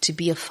to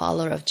be a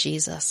follower of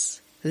Jesus.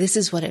 This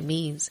is what it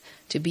means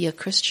to be a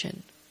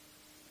Christian.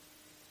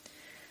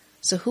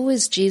 So who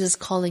is Jesus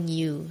calling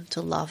you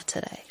to love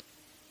today?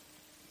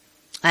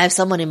 I have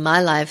someone in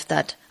my life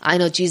that I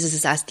know Jesus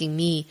is asking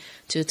me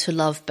to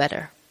love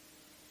better.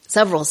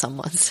 Several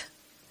someones.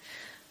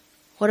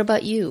 What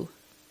about you?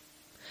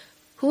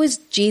 Who is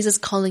Jesus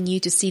calling you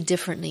to see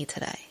differently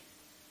today?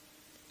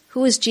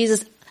 Who is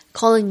Jesus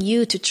calling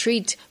you to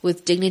treat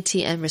with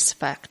dignity and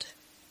respect?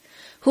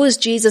 Who is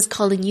Jesus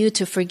calling you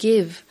to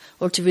forgive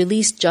or to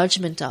release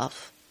judgment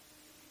of?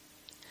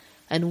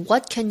 And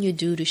what can you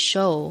do to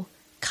show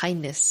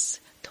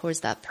kindness towards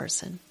that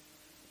person?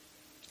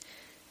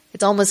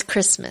 It's almost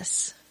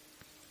Christmas.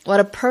 What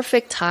a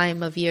perfect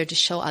time of year to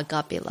show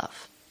agape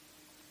love.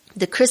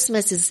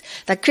 Christmas is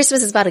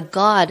about a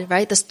God,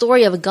 right? The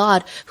story of a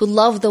God who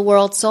loved the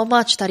world so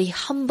much that He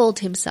humbled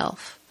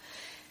Himself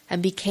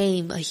and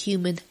became a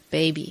human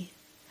baby.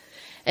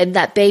 And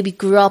that baby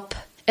grew up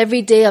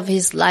every day of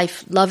his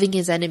life loving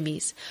his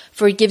enemies,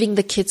 forgiving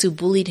the kids who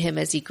bullied him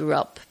as he grew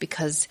up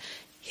because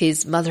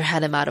his mother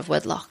had him out of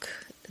wedlock,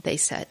 they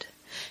said.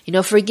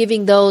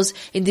 Forgiving those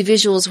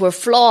individuals who were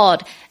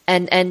flawed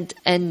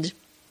and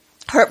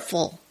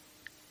hurtful,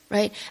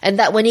 right? And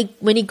that when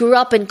he grew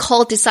up and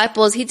called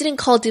disciples, He didn't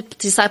call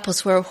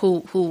disciples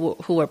who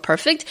were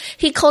perfect.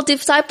 He called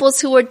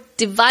disciples who were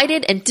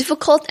divided and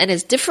difficult and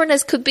as different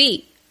as could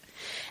be.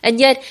 And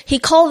yet He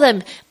called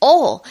them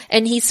all,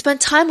 and He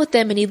spent time with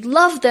them, and He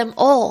loved them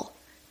all,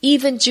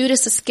 even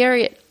Judas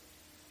Iscariot,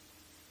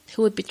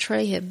 who would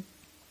betray Him.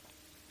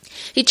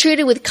 He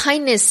treated with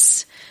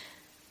kindness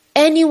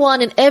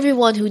anyone and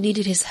everyone who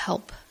needed his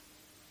help.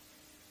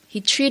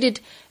 He treated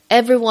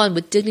everyone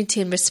with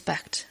dignity and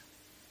respect.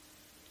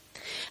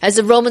 As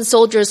the Roman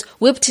soldiers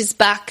whipped his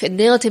back and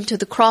nailed him to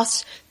the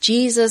cross,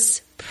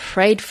 Jesus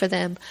prayed for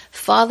them.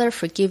 Father,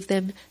 forgive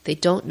them. They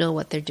don't know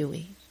what they're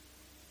doing.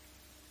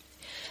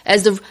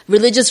 As the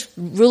religious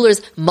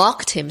rulers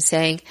mocked him,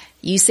 saying,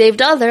 you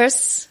saved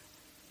others.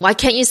 Why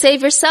can't you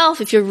save yourself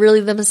if you're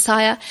really the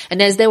Messiah?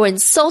 And as they were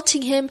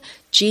insulting him,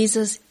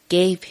 Jesus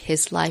gave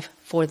his life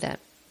for them.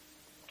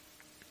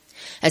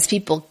 As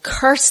people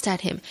cursed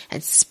at him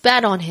and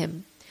spat on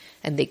him,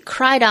 and they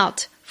cried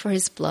out for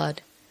his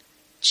blood,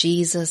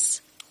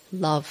 Jesus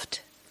loved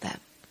them.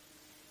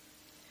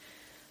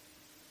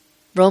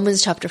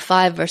 Romans chapter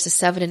 5 verses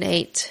 7 and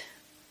 8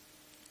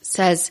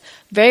 says,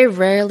 very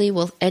rarely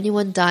will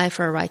anyone die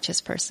for a righteous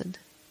person.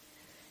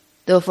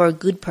 Though for a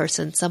good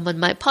person, someone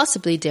might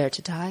possibly dare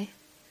to die.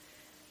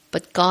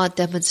 But God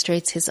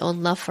demonstrates his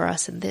own love for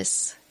us in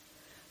this.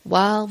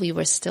 While we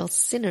were still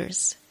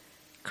sinners,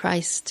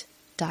 Christ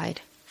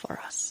died for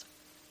us.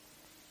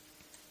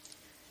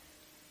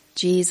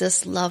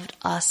 Jesus loved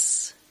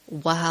us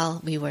while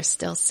we were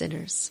still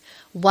sinners,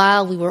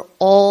 while we were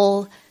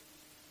all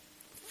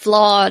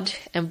flawed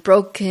and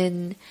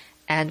broken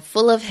and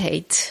full of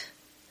hate.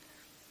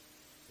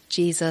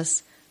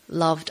 Jesus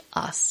loved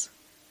us.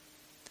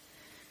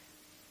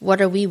 What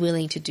are we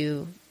willing to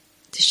do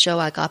to show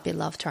agape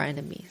love to our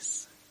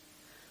enemies?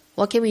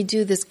 What can we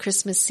do this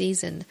Christmas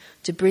season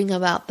to bring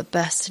about the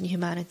best in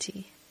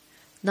humanity?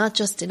 Not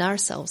just in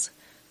ourselves,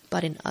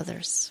 but in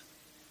others.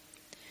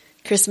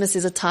 Christmas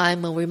is a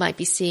time when we might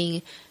be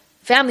seeing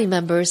family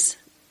members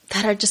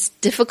that are just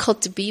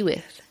difficult to be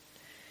with.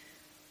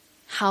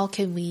 How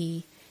can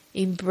we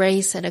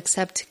embrace and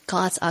accept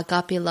God's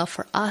agape love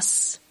for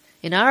us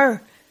in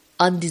our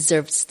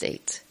undeserved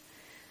state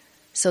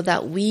so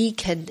that we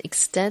can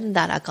extend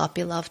that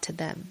agape love to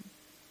them?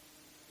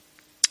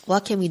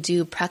 What can we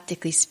do,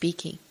 practically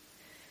speaking,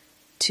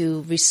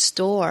 to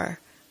restore,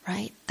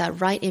 that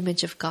right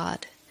image of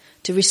God,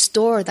 to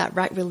restore that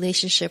right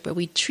relationship where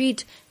we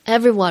treat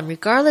everyone,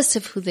 regardless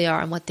of who they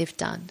are and what they've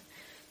done,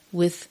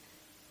 with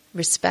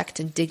respect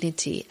and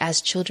dignity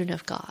as children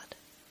of God?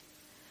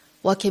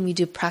 What can we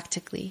do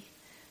practically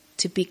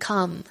to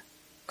become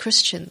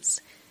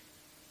Christians,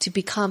 to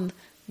become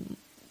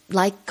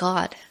like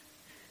God,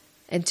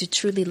 and to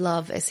truly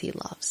love as he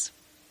loves?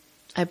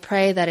 I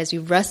pray that as we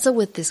wrestle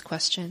with this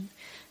question,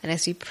 and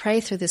as we pray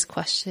through this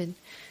question,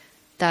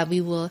 that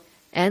we will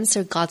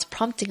answer God's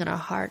prompting in our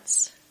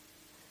hearts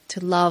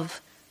to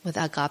love with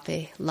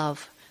agape,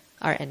 love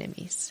our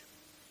enemies.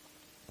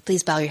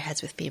 Please bow your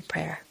heads with me in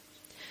prayer.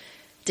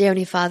 Dear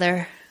Heavenly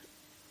Father,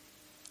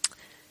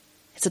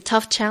 it's a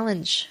tough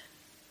challenge,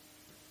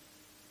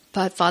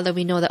 but Father,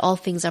 we know that all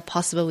things are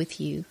possible with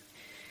you,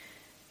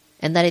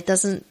 and that it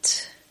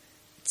doesn't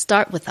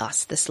start with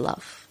us, this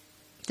love,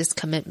 this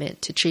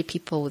commitment to treat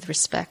people with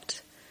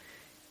respect.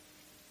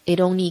 It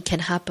only can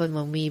happen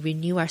when we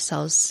renew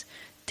ourselves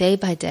day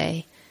by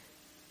day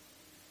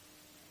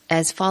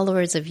as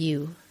followers of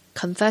you,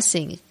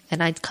 confessing,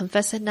 and I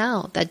confess it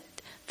now, that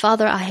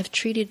Father, I have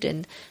treated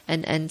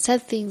and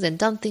said things and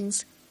done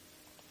things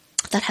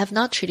that have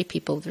not treated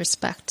people with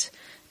respect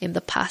in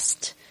the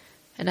past.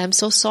 And I'm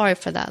so sorry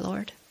for that,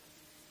 Lord.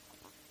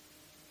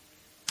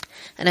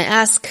 And I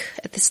ask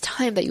at this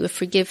time that you would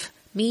forgive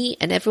me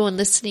and everyone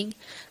listening,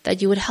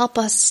 that you would help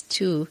us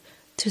to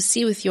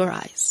see with your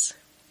eyes,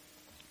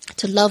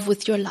 to love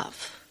with your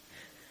love,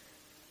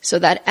 so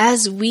that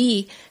as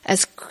we,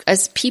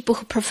 as people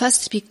who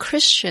profess to be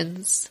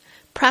Christians,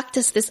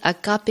 practice this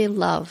agape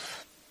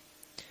love,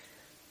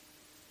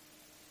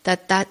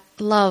 that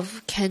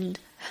love can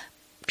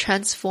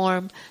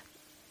transform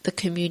the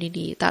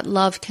community, that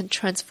love can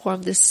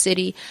transform this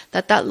city,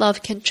 that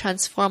love can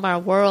transform our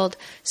world,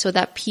 so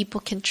that people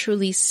can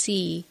truly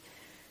see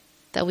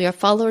that we are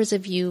followers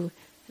of you,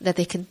 that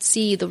they can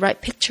see the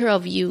right picture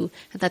of you,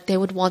 and that they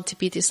would want to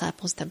be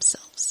disciples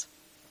themselves.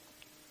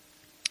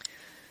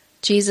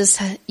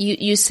 Jesus,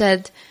 you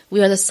said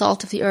we are the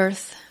salt of the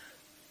earth,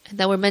 and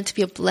that we're meant to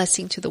be a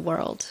blessing to the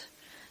world.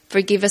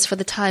 Forgive us for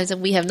the times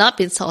when we have not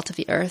been salt of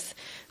the earth.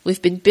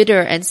 We've been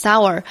bitter and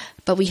sour,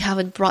 but we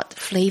haven't brought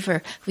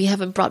flavor. We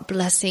haven't brought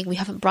blessing. We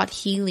haven't brought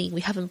healing.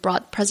 We haven't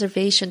brought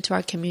preservation to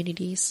our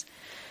communities.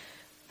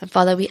 And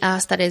Father, we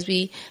ask that as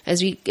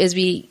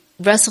we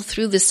wrestle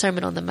through this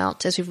Sermon on the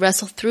Mount, as we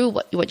wrestle through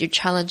what you're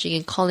challenging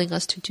and calling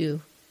us to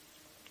do,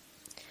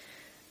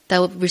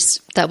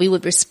 that we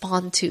would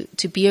respond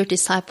to be your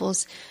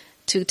disciples,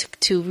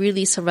 to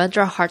really surrender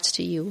our hearts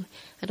to you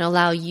and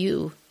allow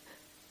you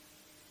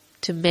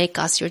to make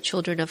us your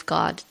children of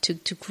God,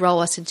 to grow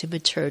us into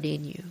maturity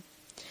in you.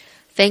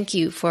 Thank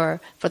you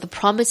for the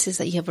promises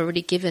that you have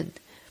already given,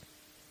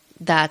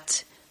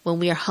 that when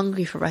we are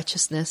hungry for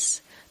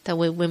righteousness, that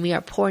when we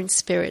are poor in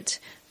spirit,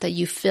 that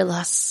you fill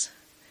us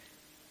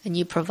and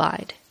you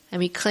provide. And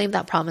we claim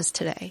that promise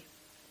today.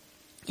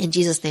 In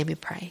Jesus' name we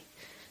pray.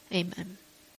 Amen.